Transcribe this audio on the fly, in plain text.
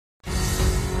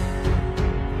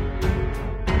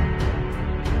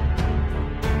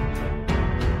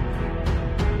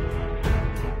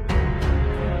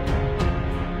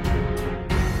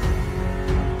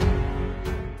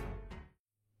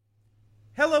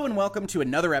Hello and welcome to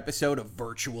another episode of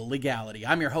Virtual Legality.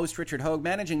 I'm your host, Richard Hogue,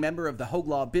 managing member of the Hogue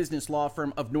Law business law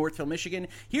firm of Northville, Michigan,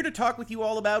 here to talk with you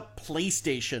all about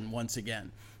PlayStation once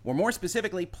again, or more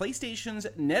specifically, PlayStation's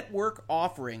network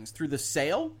offerings through the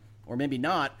sale, or maybe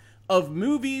not, of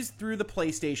movies through the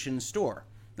PlayStation Store.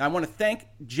 Now, I want to thank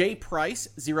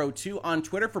jprice02 on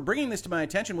Twitter for bringing this to my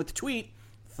attention with the tweet,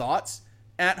 thoughts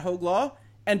at Hogue Law,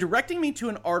 and directing me to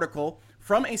an article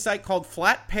from a site called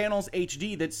Flat Panels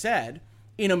HD that said,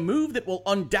 in a move that will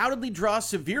undoubtedly draw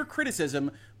severe criticism,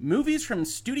 movies from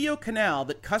Studio Canal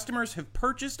that customers have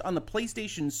purchased on the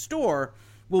PlayStation Store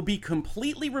will be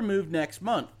completely removed next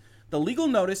month. The legal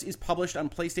notice is published on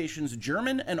PlayStation's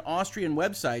German and Austrian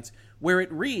websites, where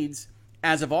it reads,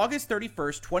 as of August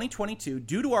 31st, 2022,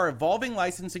 due to our evolving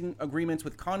licensing agreements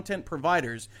with content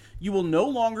providers, you will no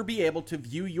longer be able to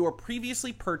view your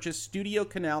previously purchased Studio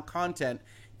Canal content,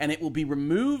 and it will be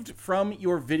removed from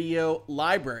your video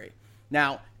library.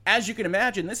 Now, as you can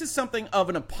imagine, this is something of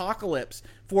an apocalypse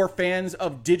for fans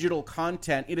of digital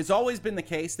content. It has always been the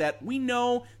case that we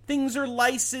know things are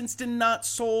licensed and not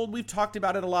sold. We've talked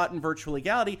about it a lot in Virtual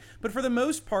Legality, but for the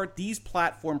most part, these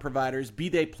platform providers, be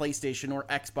they PlayStation or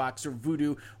Xbox or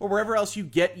Vudu or wherever else you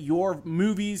get your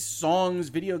movies, songs,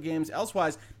 video games,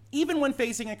 elsewise, even when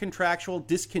facing a contractual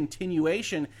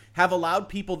discontinuation, have allowed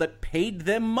people that paid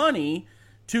them money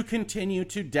to continue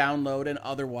to download and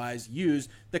otherwise use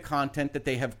the content that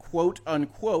they have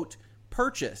quote-unquote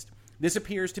purchased. This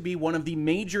appears to be one of the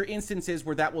major instances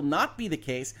where that will not be the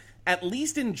case, at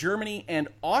least in Germany and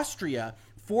Austria,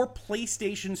 for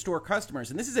PlayStation Store customers.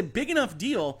 And this is a big enough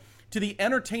deal to the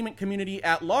entertainment community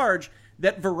at large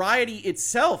that Variety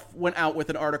itself went out with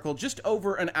an article just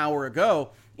over an hour ago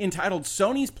entitled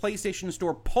Sony's PlayStation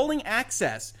Store Pulling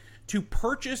Access to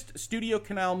Purchased Studio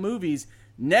Canal Movies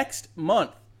Next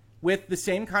Month, with the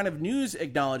same kind of news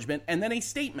acknowledgement and then a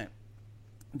statement.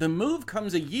 The move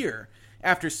comes a year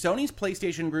after Sony's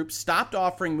PlayStation Group stopped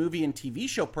offering movie and TV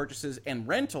show purchases and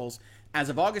rentals as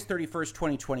of August 31st,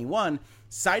 2021,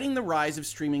 citing the rise of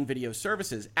streaming video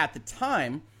services. At the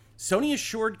time, Sony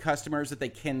assured customers that they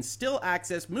can still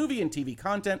access movie and TV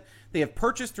content they have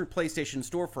purchased through PlayStation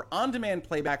Store for on-demand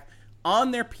playback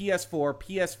on their PS4,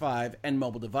 PS5, and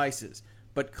mobile devices.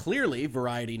 But clearly,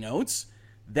 Variety notes,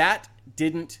 that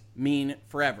didn't mean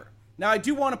forever. Now, I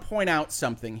do want to point out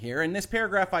something here. In this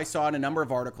paragraph I saw in a number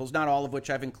of articles, not all of which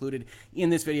I've included in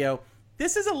this video,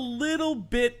 this is a little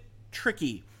bit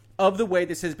tricky of the way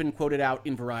this has been quoted out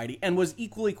in Variety and was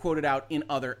equally quoted out in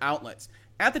other outlets.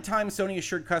 At the time, Sony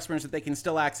assured customers that they can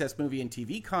still access movie and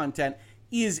TV content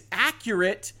is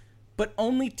accurate, but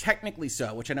only technically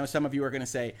so, which I know some of you are going to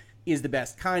say is the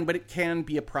best kind, but it can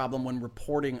be a problem when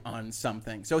reporting on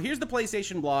something. So here's the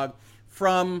PlayStation blog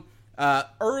from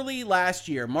early last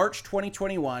year, March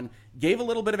 2021, gave a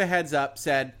little bit of a heads up,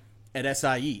 said, at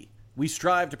SIE, we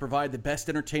strive to provide the best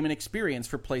entertainment experience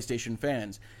for PlayStation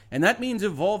fans, and that means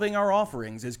evolving our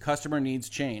offerings as customer needs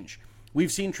change.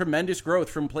 We've seen tremendous growth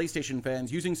from PlayStation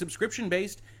fans using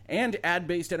subscription-based and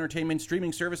ad-based entertainment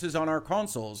streaming services on our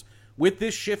consoles. With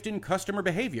this shift in customer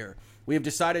behavior, we have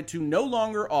decided to no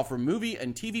longer offer movie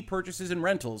and TV purchases and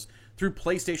rentals through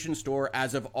PlayStation Store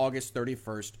as of August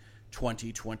 31st,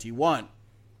 2021.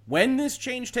 When this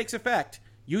change takes effect,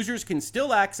 users can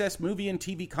still access movie and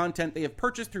TV content they have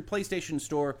purchased through PlayStation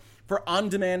Store for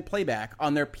on-demand playback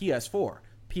on their PS4,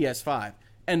 PS5,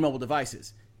 and mobile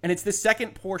devices. And it's the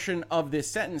second portion of this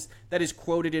sentence that is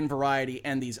quoted in Variety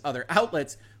and these other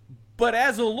outlets. But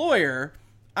as a lawyer,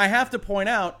 I have to point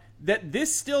out that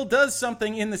this still does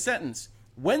something in the sentence.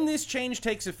 When this change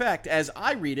takes effect, as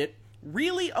I read it,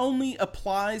 really only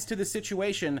applies to the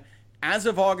situation as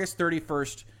of August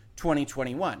 31st,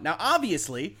 2021. Now,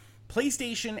 obviously,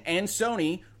 PlayStation and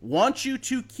Sony want you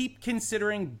to keep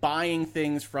considering buying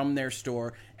things from their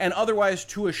store and otherwise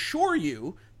to assure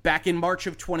you back in March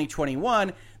of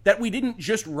 2021 that we didn't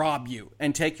just rob you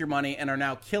and take your money and are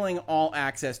now killing all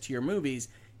access to your movies,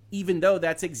 even though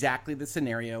that's exactly the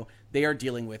scenario they are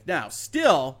dealing with now.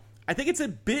 Still, I think it's a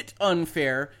bit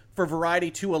unfair for Variety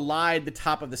to elide the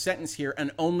top of the sentence here and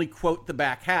only quote the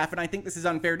back half. And I think this is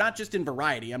unfair, not just in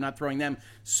Variety. I'm not throwing them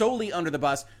solely under the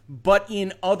bus, but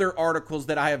in other articles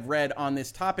that I have read on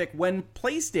this topic, when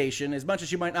PlayStation, as much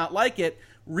as you might not like it,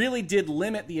 really did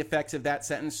limit the effects of that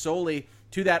sentence solely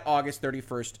to that August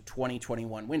 31st,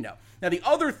 2021 window. Now, the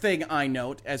other thing I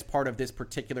note as part of this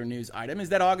particular news item is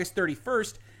that August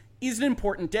 31st is an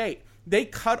important date. They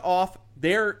cut off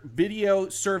their video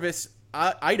service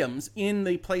items in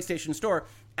the PlayStation Store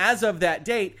as of that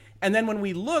date. And then when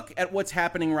we look at what's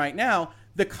happening right now,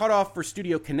 the cutoff for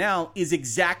Studio Canal is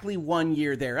exactly 1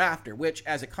 year thereafter, which,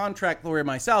 as a contract lawyer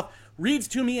myself, reads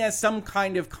to me as some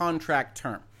kind of contract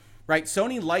term. Right?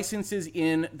 Sony licenses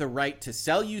in the right to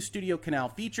sell you Studio Canal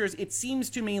features. It seems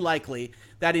to me likely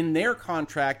that in their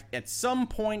contract, at some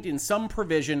point in some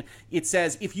provision, it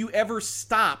says if you ever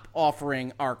stop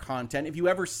offering our content, if you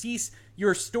ever cease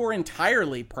your store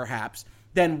entirely, perhaps,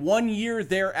 then 1 year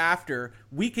thereafter,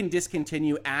 we can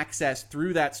discontinue access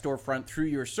through that storefront, through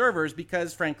your servers,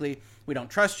 because frankly, we don't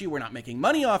trust you, we're not making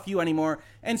money off you anymore,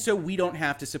 and so we don't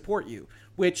have to support you,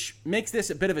 which makes this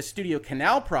a bit of a Studio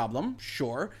Canal problem,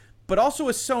 sure, but also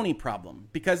a Sony problem,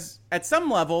 because at some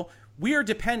level, we are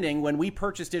depending, when we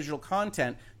purchase digital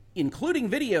content, including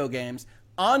video games,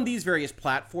 on these various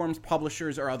platforms,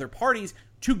 publishers, or other parties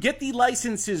to get the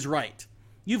licenses right.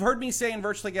 You've heard me say in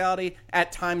Virtual Legality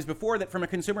at times before that from a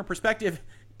consumer perspective,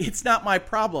 it's not my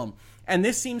problem. And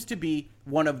this seems to be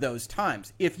one of those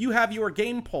times. If you have your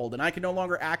game pulled and I can no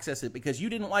longer access it because you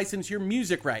didn't license your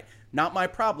music right, not my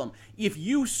problem. If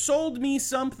you sold me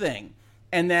something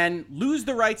and then lose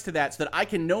the rights to that so that I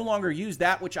can no longer use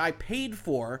that which I paid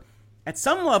for, at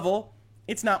some level,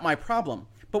 it's not my problem.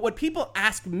 But what people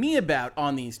ask me about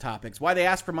on these topics, why they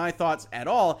ask for my thoughts at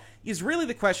all, is really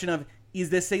the question of, is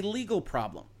this a legal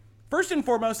problem? First and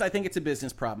foremost, I think it's a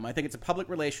business problem. I think it's a public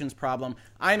relations problem.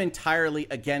 I'm entirely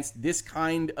against this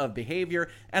kind of behavior,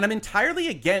 and I'm entirely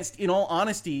against, in all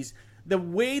honesties, the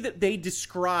way that they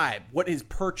describe what is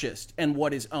purchased and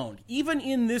what is owned. Even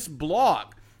in this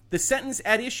blog, the sentence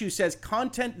at issue says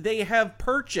content they have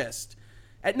purchased.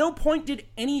 At no point did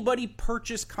anybody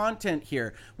purchase content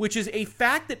here, which is a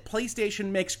fact that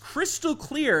PlayStation makes crystal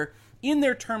clear in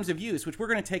their terms of use, which we're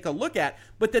going to take a look at,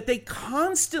 but that they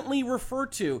constantly refer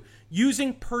to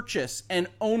using purchase and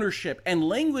ownership and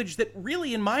language that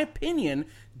really, in my opinion,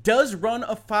 does run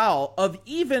afoul of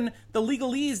even the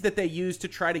legalese that they use to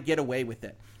try to get away with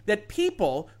it. That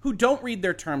people who don't read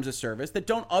their terms of service, that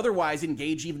don't otherwise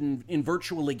engage even in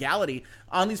virtual legality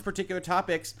on these particular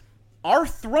topics, are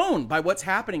thrown by what's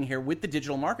happening here with the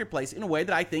digital marketplace in a way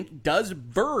that I think does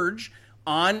verge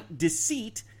on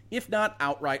deceit, if not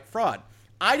outright fraud.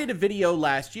 I did a video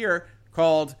last year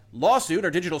called Lawsuit, Are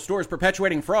Digital Stores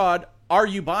Perpetuating Fraud? Are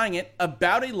You Buying It?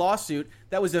 About a lawsuit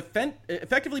that was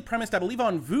effectively premised, I believe,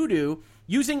 on Vudu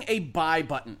using a buy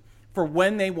button for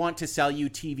when they want to sell you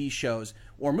TV shows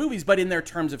or movies, but in their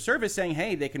terms of service saying,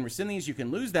 hey, they can rescind these, you can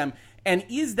lose them. And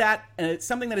is that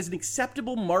something that is an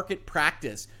acceptable market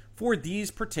practice for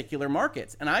these particular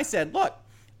markets? And I said, look,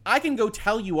 I can go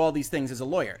tell you all these things as a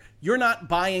lawyer. You're not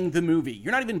buying the movie.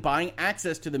 You're not even buying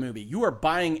access to the movie. You are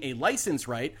buying a license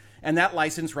right, and that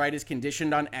license right is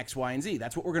conditioned on X, Y, and Z.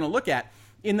 That's what we're going to look at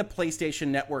in the PlayStation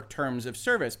Network terms of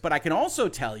service. But I can also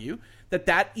tell you that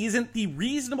that isn't the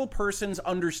reasonable person's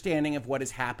understanding of what is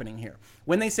happening here.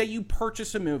 When they say you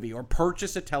purchase a movie or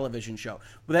purchase a television show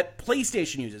that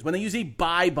PlayStation uses, when they use a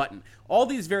buy button, all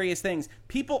these various things,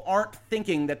 people aren't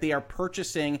thinking that they are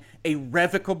purchasing a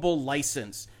revocable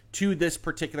license to this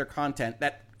particular content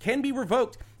that can be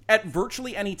revoked at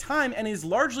virtually any time and is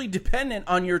largely dependent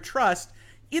on your trust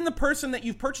in the person that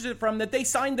you've purchased it from, that they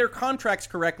signed their contracts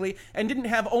correctly and didn't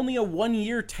have only a 1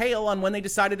 year tail on when they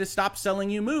decided to stop selling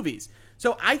you movies.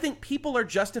 So I think people are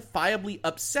justifiably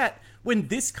upset when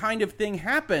this kind of thing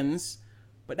happens.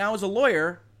 But now as a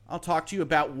lawyer, I'll talk to you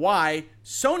about why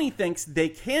Sony thinks they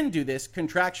can do this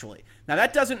contractually. Now,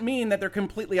 that doesn't mean that they're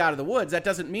completely out of the woods. That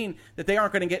doesn't mean that they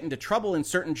aren't going to get into trouble in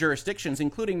certain jurisdictions,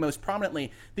 including most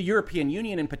prominently the European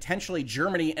Union and potentially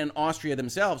Germany and Austria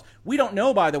themselves. We don't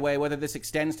know, by the way, whether this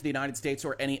extends to the United States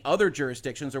or any other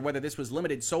jurisdictions or whether this was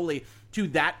limited solely to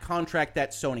that contract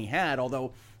that Sony had,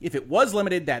 although if it was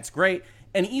limited, that's great.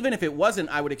 And even if it wasn't,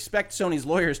 I would expect Sony's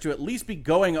lawyers to at least be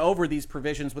going over these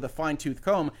provisions with a fine-tooth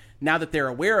comb now that they're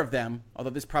aware of them,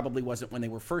 although this probably wasn't when they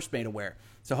were first made aware.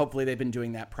 So hopefully they've been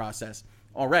doing that process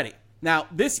already. Now,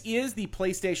 this is the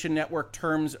PlayStation Network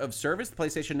terms of service. The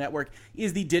PlayStation Network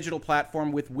is the digital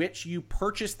platform with which you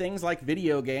purchase things like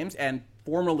video games and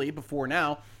formerly, before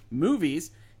now,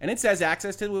 movies. And it says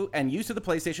access to and use of the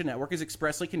PlayStation Network is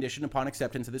expressly conditioned upon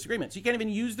acceptance of this agreement. So you can't even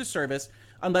use the service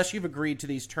unless you've agreed to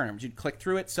these terms. You'd click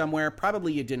through it somewhere.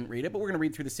 Probably you didn't read it, but we're going to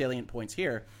read through the salient points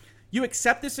here. You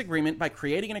accept this agreement by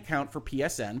creating an account for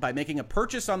PSN, by making a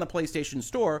purchase on the PlayStation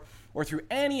Store, or through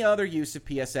any other use of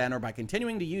PSN, or by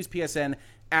continuing to use PSN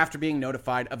after being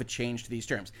notified of a change to these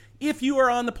terms. If you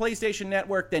are on the PlayStation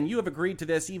Network, then you have agreed to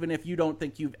this, even if you don't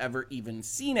think you've ever even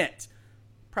seen it.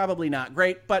 Probably not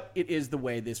great, but it is the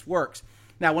way this works.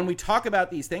 Now, when we talk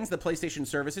about these things, the PlayStation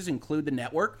services include the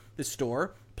network, the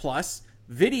store, plus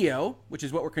Video, which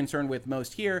is what we're concerned with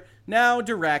most here, now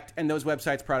direct, and those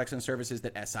websites, products, and services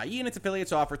that SIE and its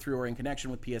affiliates offer through or in connection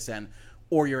with PSN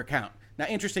or your account. Now,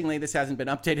 interestingly, this hasn't been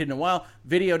updated in a while.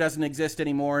 Video doesn't exist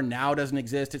anymore. Now doesn't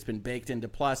exist. It's been baked into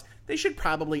Plus. They should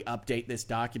probably update this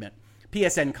document.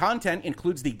 PSN content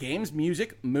includes the games,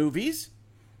 music, movies,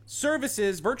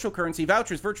 services, virtual currency,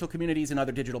 vouchers, virtual communities, and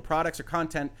other digital products or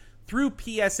content through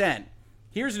PSN.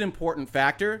 Here's an important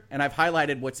factor, and I've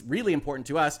highlighted what's really important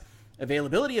to us.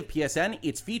 Availability of PSN,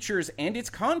 its features, and its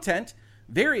content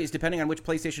varies depending on which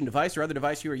PlayStation device or other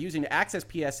device you are using to access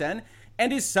PSN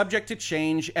and is subject to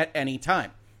change at any time.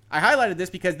 I highlighted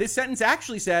this because this sentence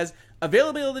actually says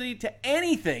availability to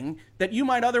anything that you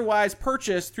might otherwise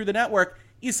purchase through the network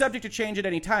is subject to change at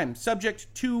any time,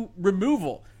 subject to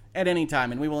removal at any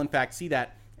time. And we will, in fact, see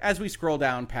that as we scroll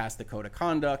down past the code of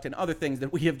conduct and other things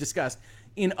that we have discussed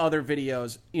in other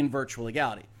videos in Virtual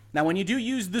Legality. Now, when you do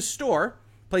use the store,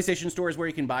 PlayStation Store is where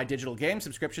you can buy digital games,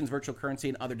 subscriptions, virtual currency,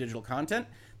 and other digital content.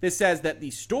 This says that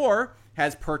the store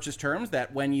has purchase terms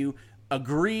that when you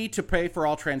agree to pay for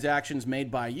all transactions made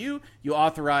by you, you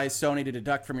authorize Sony to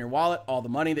deduct from your wallet all the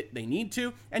money that they need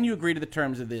to, and you agree to the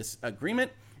terms of this agreement.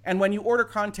 And when you order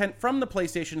content from the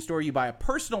PlayStation Store, you buy a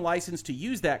personal license to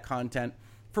use that content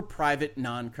for private,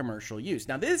 non-commercial use.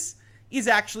 Now, this is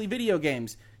actually video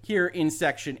games here in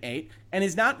Section 8, and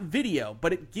is not video,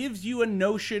 but it gives you a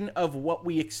notion of what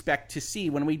we expect to see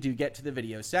when we do get to the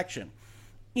video section.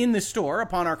 In the store,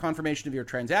 upon our confirmation of your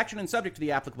transaction and subject to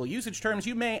the applicable usage terms,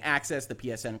 you may access the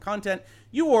PSN content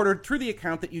you ordered through the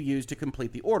account that you used to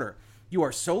complete the order. You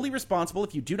are solely responsible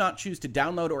if you do not choose to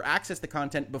download or access the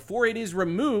content before it is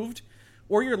removed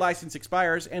or your license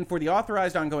expires, and for the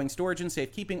authorized ongoing storage and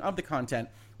safekeeping of the content,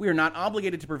 we are not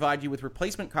obligated to provide you with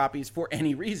replacement copies for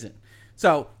any reason.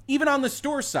 So, even on the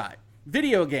store side,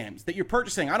 video games that you're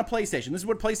purchasing on a PlayStation, this is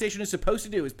what PlayStation is supposed to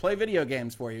do, is play video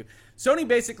games for you. Sony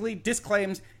basically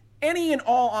disclaims any and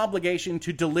all obligation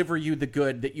to deliver you the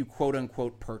good that you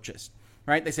quote-unquote purchased,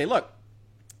 right? They say, look,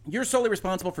 you're solely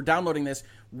responsible for downloading this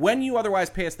when you otherwise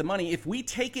pay us the money. If we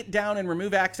take it down and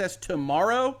remove access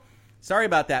tomorrow, sorry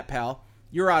about that, pal,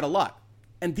 you're out of luck.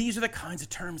 And these are the kinds of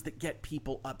terms that get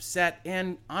people upset,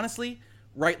 and honestly,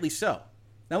 rightly so.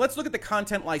 Now let's look at the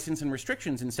content license and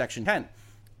restrictions in Section 10.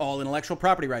 All intellectual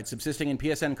property rights subsisting in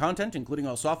PSN content, including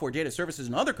all software, data, services,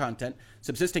 and other content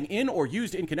subsisting in or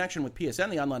used in connection with PSN,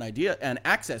 the online idea, and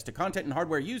access to content and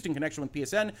hardware used in connection with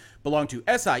PSN belong to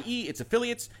SIE, its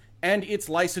affiliates, and its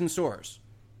licensors.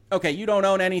 Okay, you don't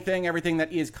own anything. Everything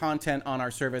that is content on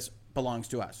our service belongs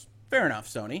to us. Fair enough,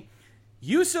 Sony.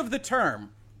 Use of the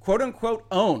term, quote-unquote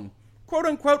own,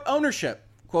 quote-unquote ownership,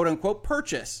 quote-unquote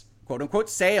purchase, quote-unquote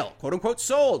sale, quote-unquote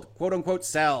sold, quote-unquote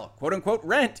sell, quote-unquote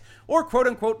rent, or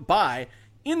quote-unquote buy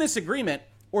in this agreement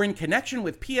or in connection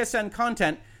with PSN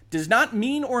content does not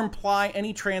mean or imply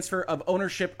any transfer of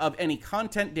ownership of any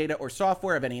content, data, or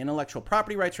software of any intellectual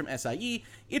property rights from SIE,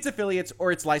 its affiliates,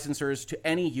 or its licensors to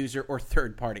any user or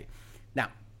third party. Now,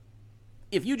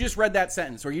 if you just read that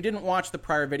sentence or you didn't watch the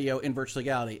prior video in Virtual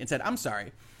Legality and said, I'm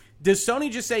sorry, does Sony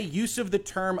just say use of the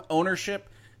term ownership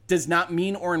does not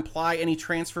mean or imply any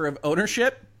transfer of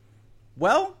ownership?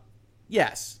 Well,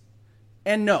 yes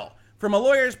and no. From a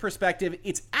lawyer's perspective,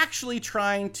 it's actually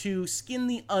trying to skin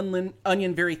the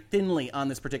onion very thinly on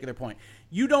this particular point.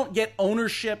 You don't get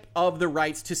ownership of the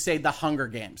rights to, say, The Hunger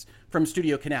Games from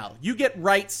Studio Canal. You get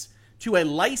rights to a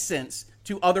license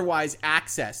to otherwise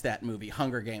access that movie,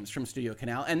 Hunger Games, from Studio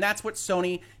Canal, and that's what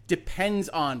Sony depends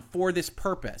on for this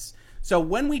purpose. So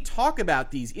when we talk about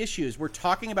these issues, we're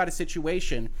talking about a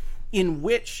situation in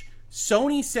which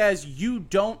Sony says you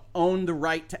don't own the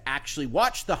right to actually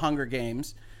watch The Hunger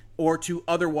Games or to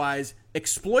otherwise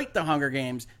exploit The Hunger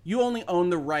Games. You only own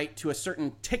the right to a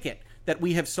certain ticket that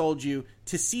we have sold you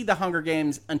to see The Hunger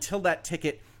Games until that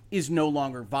ticket is no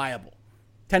longer viable.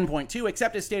 10.2,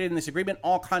 except as stated in this agreement,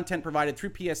 all content provided through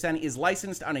PSN is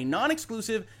licensed on a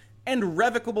non-exclusive and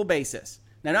revocable basis.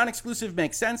 Now, non-exclusive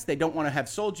makes sense. They don't want to have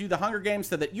sold you The Hunger Games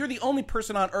so that you're the only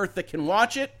person on Earth that can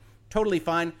watch it. Totally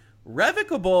fine.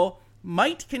 Revocable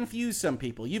might confuse some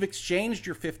people. You've exchanged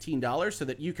your $15 so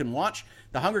that you can watch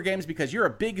The Hunger Games because you're a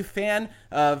big fan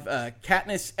of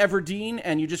Katniss Everdeen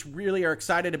and you just really are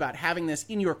excited about having this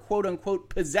in your quote-unquote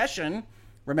possession,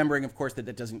 remembering, of course, that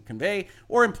that doesn't convey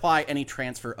or imply any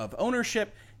transfer of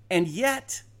ownership, and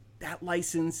yet that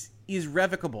license is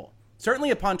revocable.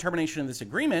 Certainly upon termination of this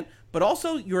agreement, but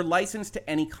also your license to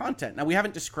any content. Now, we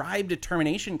haven't described a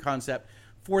termination concept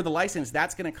for the license.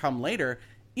 That's going to come later.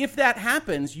 If that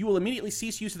happens, you will immediately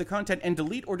cease use of the content and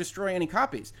delete or destroy any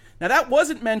copies. Now, that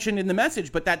wasn't mentioned in the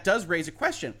message, but that does raise a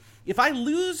question. If I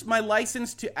lose my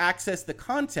license to access the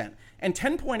content, and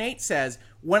 10.8 says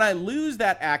when I lose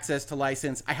that access to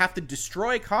license, I have to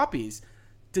destroy copies,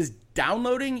 does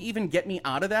downloading even get me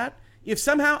out of that? If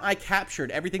somehow I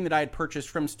captured everything that I had purchased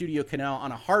from Studio Canal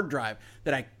on a hard drive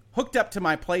that I hooked up to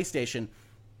my PlayStation,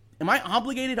 am I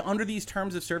obligated under these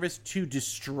terms of service to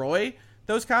destroy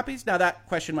those copies? Now, that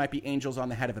question might be angels on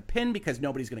the head of a pin because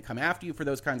nobody's going to come after you for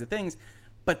those kinds of things.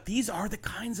 But these are the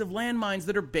kinds of landmines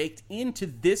that are baked into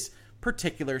this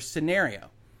particular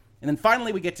scenario. And then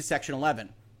finally, we get to section 11,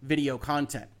 video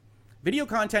content. Video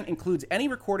content includes any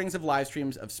recordings of live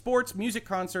streams of sports, music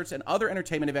concerts, and other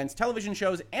entertainment events, television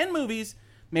shows, and movies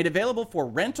made available for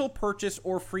rental, purchase,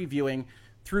 or free viewing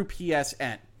through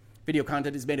PSN. Video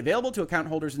content is made available to account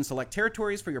holders in select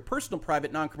territories for your personal,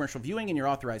 private, non-commercial viewing in your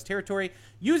authorized territory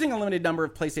using a limited number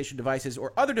of PlayStation devices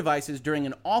or other devices during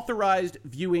an authorized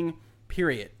viewing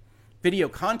period. Video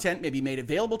content may be made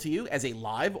available to you as a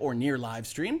live or near live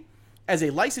stream, as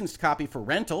a licensed copy for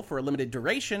rental for a limited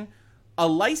duration, a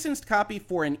licensed copy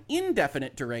for an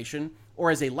indefinite duration,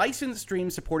 or as a licensed stream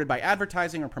supported by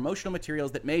advertising or promotional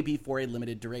materials that may be for a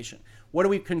limited duration. What are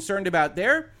we concerned about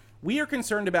there? We are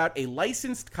concerned about a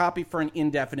licensed copy for an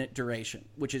indefinite duration,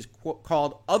 which is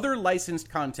called other licensed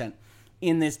content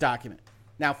in this document.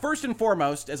 Now, first and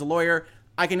foremost, as a lawyer,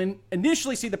 I can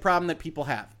initially see the problem that people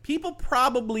have. People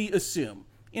probably assume,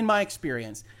 in my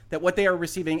experience, that what they are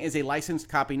receiving is a licensed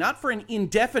copy, not for an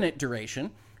indefinite duration,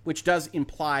 which does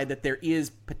imply that there is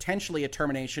potentially a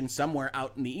termination somewhere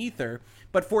out in the ether,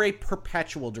 but for a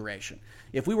perpetual duration.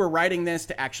 If we were writing this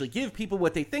to actually give people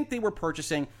what they think they were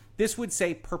purchasing, this would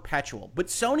say perpetual. But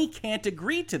Sony can't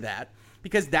agree to that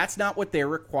because that's not what they're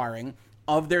requiring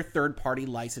of their third-party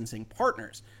licensing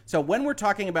partners. So when we're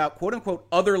talking about quote-unquote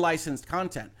other licensed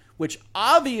content, which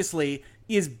obviously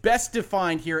is best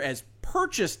defined here as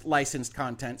purchased licensed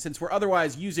content, since we're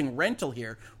otherwise using rental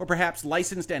here, or perhaps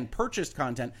licensed and purchased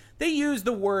content, they use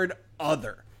the word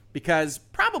other because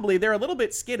probably they're a little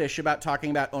bit skittish about talking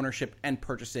about ownership and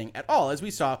purchasing at all, as we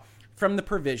saw from the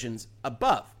provisions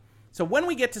above. So when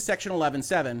we get to section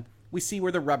 11.7, we see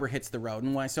where the rubber hits the road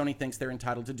and why Sony thinks they're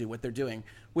entitled to do what they're doing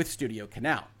with Studio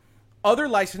Canal. Other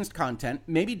licensed content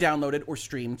may be downloaded or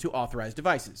streamed to authorized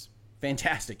devices.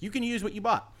 Fantastic. You can use what you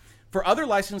bought. For other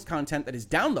licensed content that is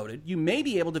downloaded, you may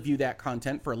be able to view that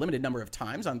content for a limited number of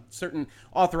times on certain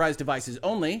authorized devices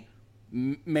only.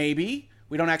 Maybe.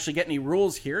 We don't actually get any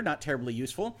rules here, not terribly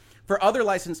useful. For other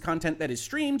licensed content that is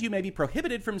streamed, you may be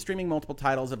prohibited from streaming multiple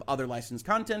titles of other licensed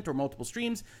content or multiple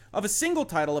streams of a single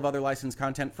title of other licensed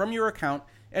content from your account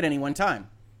at any one time.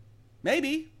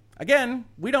 Maybe. Again,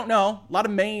 we don't know. A lot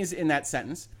of mays in that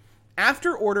sentence.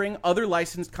 After ordering other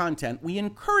licensed content, we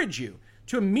encourage you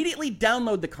to immediately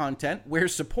download the content, where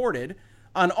supported,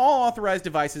 on all authorized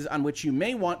devices on which you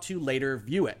may want to later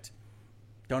view it.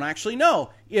 Don't actually know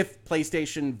if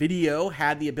PlayStation Video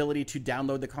had the ability to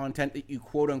download the content that you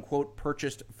quote-unquote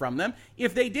purchased from them.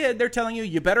 If they did, they're telling you,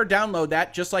 you better download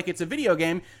that just like it's a video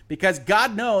game because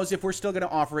God knows if we're still going to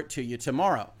offer it to you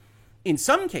tomorrow. In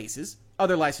some cases,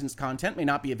 other licensed content may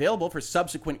not be available for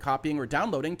subsequent copying or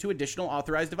downloading to additional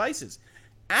authorized devices.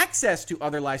 Access to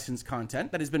other licensed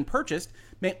content that has been purchased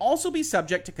may also be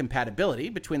subject to compatibility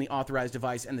between the authorized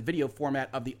device and the video format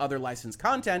of the other licensed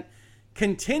content,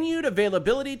 continued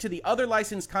availability to the other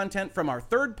licensed content from our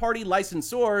third-party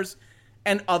licensors,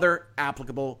 and other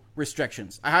applicable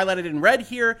restrictions. I highlighted in red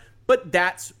here, but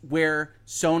that's where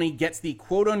Sony gets the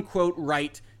quote-unquote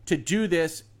right to do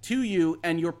this to you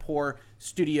and your poor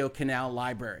Studio Canal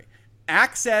library.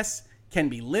 Access can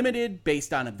be limited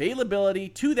based on availability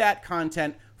to that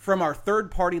content from our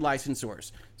third-party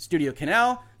licensors. Studio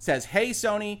Canal says, hey,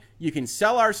 Sony, you can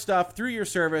sell our stuff through your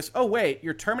service. Oh, wait,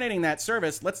 you're terminating that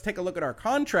service. Let's take a look at our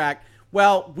contract.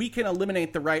 Well, we can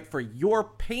eliminate the right for your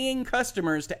paying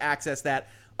customers to access that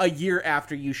a year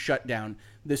after you shut down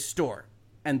the store.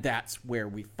 And that's where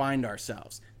we find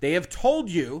ourselves. They have told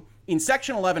you in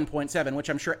section 11.7, which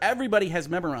I'm sure everybody has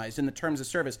memorized in the terms of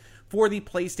service for the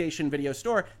PlayStation Video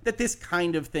Store, that this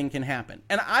kind of thing can happen.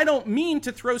 And I don't mean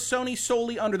to throw Sony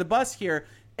solely under the bus here.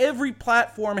 Every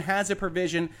platform has a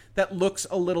provision that looks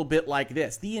a little bit like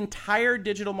this. The entire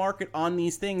digital market on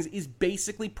these things is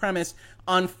basically premised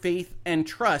on faith and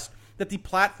trust that the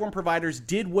platform providers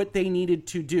did what they needed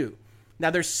to do. Now,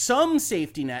 there's some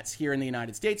safety nets here in the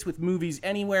United States with Movies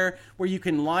Anywhere where you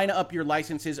can line up your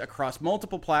licenses across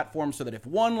multiple platforms so that if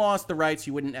one lost the rights,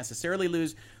 you wouldn't necessarily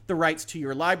lose the rights to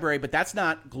your library, but that's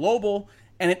not global.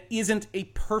 And it isn't a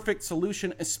perfect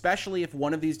solution, especially if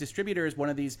one of these distributors, one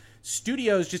of these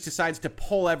studios just decides to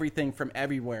pull everything from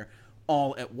everywhere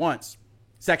all at once.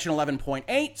 Section 11.8,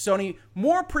 Sony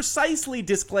more precisely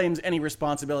disclaims any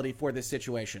responsibility for this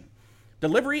situation.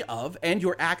 Delivery of and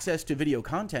your access to video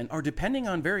content are depending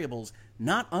on variables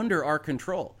not under our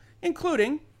control,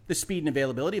 including the speed and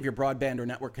availability of your broadband or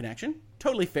network connection.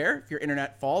 Totally fair. If your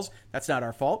internet falls, that's not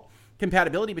our fault.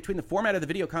 Compatibility between the format of the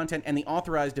video content and the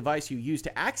authorized device you use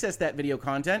to access that video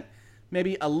content.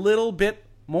 Maybe a little bit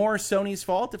more Sony's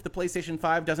fault if the PlayStation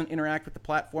 5 doesn't interact with the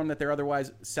platform that they're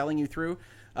otherwise selling you through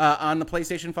on the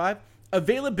PlayStation 5.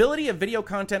 Availability of video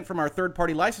content from our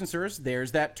third-party licensors,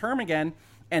 there's that term again,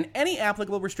 and any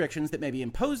applicable restrictions that may be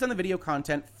imposed on the video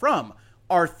content from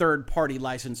our third-party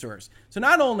licensors. So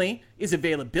not only is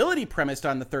availability premised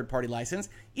on the third-party license,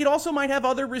 it also might have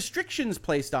other restrictions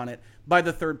placed on it by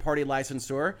the third-party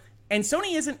licensor, and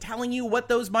Sony isn't telling you what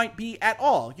those might be at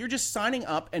all. You're just signing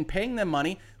up and paying them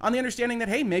money on the understanding that,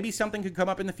 hey, maybe something could come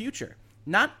up in the future.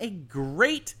 Not a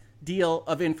great deal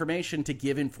of information to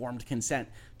give informed consent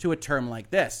to a term like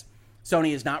this.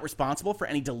 Sony is not responsible for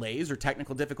any delays or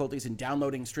technical difficulties in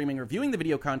downloading, streaming, or viewing the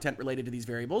video content related to these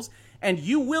variables, and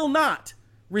you will not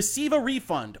receive a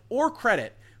refund or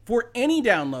credit for any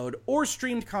download or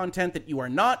streamed content that you are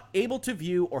not able to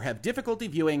view or have difficulty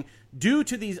viewing due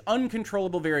to these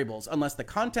uncontrollable variables, unless the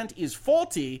content is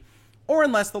faulty or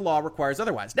unless the law requires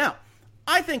otherwise. Now,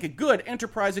 I think a good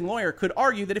enterprising lawyer could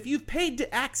argue that if you've paid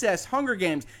to access Hunger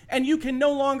Games and you can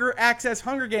no longer access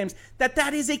Hunger Games,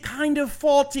 that is a kind of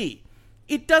faulty.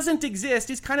 It doesn't exist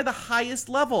is kind of the highest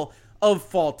level of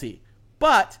faulty.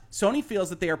 But Sony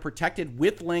feels that they are protected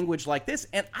with language like this,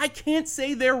 and I can't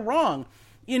say they're wrong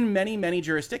in many, many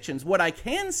jurisdictions. What I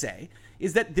can say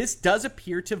is that this does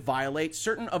appear to violate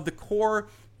certain of the core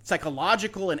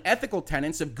psychological and ethical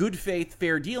tenets of good faith,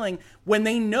 fair dealing when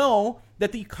they know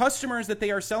that the customers that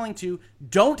they are selling to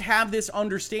don't have this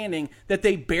understanding that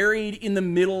they buried in the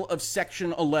middle of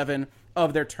Section 11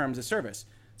 of their terms of service.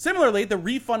 Similarly, the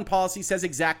refund policy says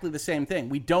exactly the same thing.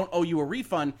 We don't owe you a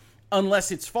refund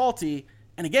unless it's faulty.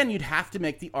 And again, you'd have to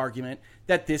make the argument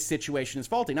that this situation is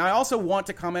faulty. Now, I also want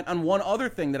to comment on one other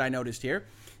thing that I noticed here.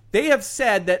 They have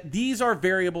said that these are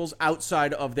variables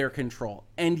outside of their control.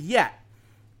 And yet,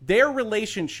 their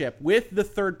relationship with the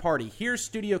third party, here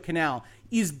Studio Canal,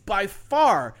 is by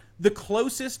far the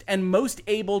closest and most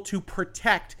able to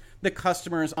protect the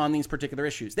customers on these particular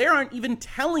issues. They aren't even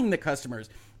telling the customers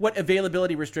what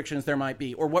availability restrictions there might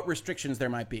be or what restrictions there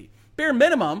might be. Bare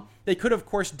minimum, they could, of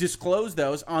course, disclose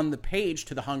those on the page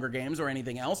to the Hunger Games or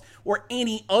anything else, or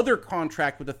any other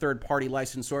contract with a third-party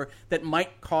licensor that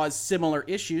might cause similar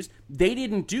issues. They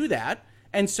didn't do that,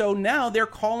 and so now they're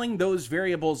calling those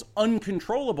variables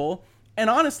uncontrollable, and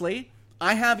honestly,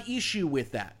 I have issue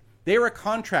with that. They're a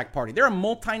contract party. They're a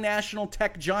multinational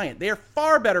tech giant. They are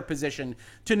far better positioned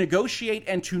to negotiate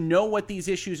and to know what these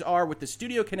issues are with the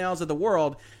Studio Canals of the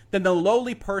world than the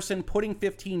lowly person putting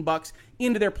 $15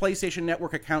 into their PlayStation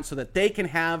Network account so that they can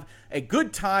have a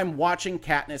good time watching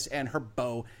Katniss and her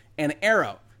bow and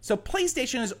arrow. So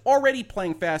PlayStation is already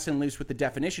playing fast and loose with the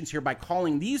definitions here by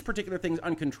calling these particular things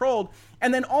uncontrolled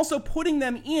and then also putting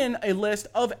them in a list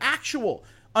of actual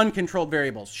uncontrolled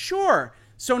variables. Sure,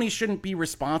 Sony shouldn't be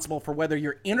responsible for whether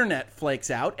your internet flakes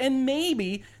out, and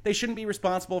maybe they shouldn't be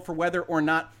responsible for whether or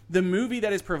not the movie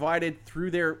that is provided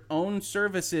through their own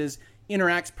services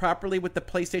interacts properly with the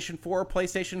PlayStation 4 or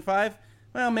PlayStation 5.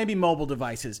 Well, maybe mobile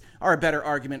devices are a better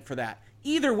argument for that.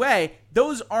 Either way,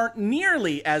 those aren't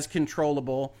nearly as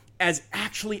controllable as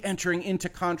actually entering into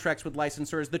contracts with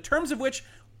licensors, the terms of which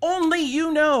only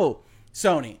you know,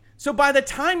 Sony. So by the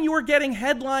time you're getting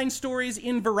headline stories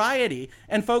in Variety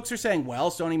and folks are saying, well,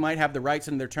 Sony might have the rights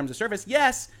in their terms of service.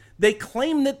 Yes, they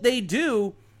claim that they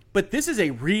do, but this is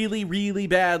a really, really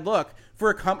bad look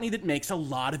for a company that makes a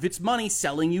lot of its money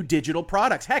selling you digital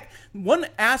products. Heck, one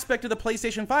aspect of the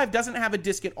PlayStation 5 doesn't have a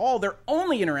disc at all. They're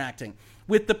only interacting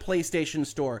with the PlayStation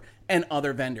Store and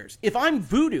other vendors. If I'm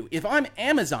Voodoo, if I'm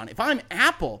Amazon, if I'm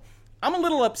Apple, I'm a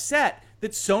little upset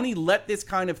that Sony let this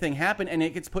kind of thing happen and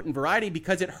it gets put in Variety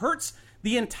because it hurts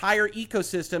the entire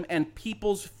ecosystem and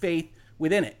people's faith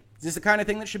within it. Is this the kind of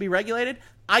thing that should be regulated?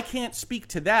 I can't speak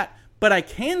to that, but I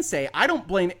can say I don't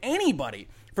blame anybody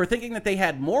for thinking that they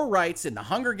had more rights in the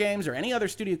Hunger Games or any other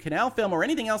Studio Canal film or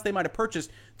anything else they might have purchased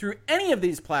through any of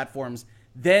these platforms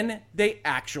than they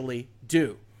actually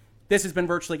do. This has been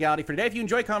Virtual Legality for today. If you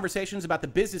enjoy conversations about the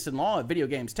business and law of video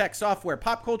games, tech, software,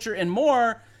 pop culture, and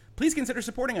more, please consider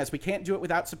supporting us. We can't do it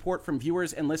without support from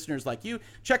viewers and listeners like you.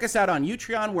 Check us out on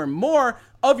Utreon, where more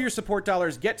of your support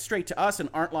dollars get straight to us and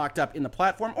aren't locked up in the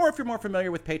platform. Or if you're more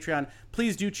familiar with Patreon,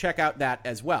 please do check out that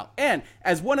as well. And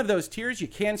as one of those tiers, you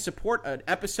can support an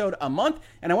episode a month.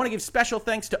 And I want to give special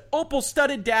thanks to Opal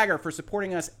Studded Dagger for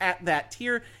supporting us at that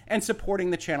tier and supporting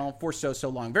the channel for so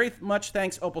long. Very much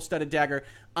thanks, Opal Studded Dagger.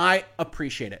 I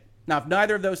appreciate it. Now, if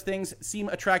neither of those things seem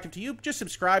attractive to you, just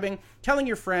subscribing, telling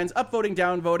your friends, upvoting,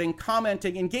 downvoting,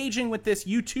 commenting, engaging with this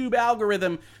YouTube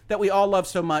algorithm that we all love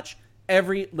so much,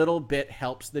 every little bit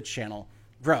helps the channel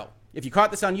grow. If you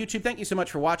caught this on YouTube, thank you so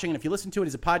much for watching. And if you listen to it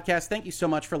as a podcast, thank you so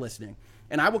much for listening.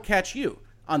 And I will catch you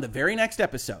on the very next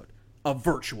episode of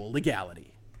Virtual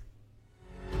Legality.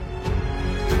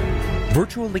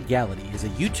 Virtual Legality is a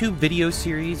YouTube video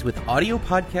series with audio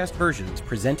podcast versions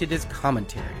presented as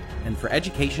commentary and for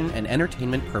education and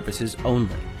entertainment purposes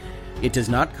only. It does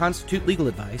not constitute legal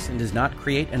advice and does not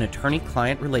create an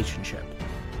attorney-client relationship.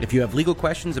 If you have legal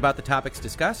questions about the topics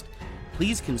discussed,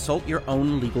 please consult your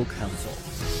own legal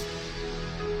counsel.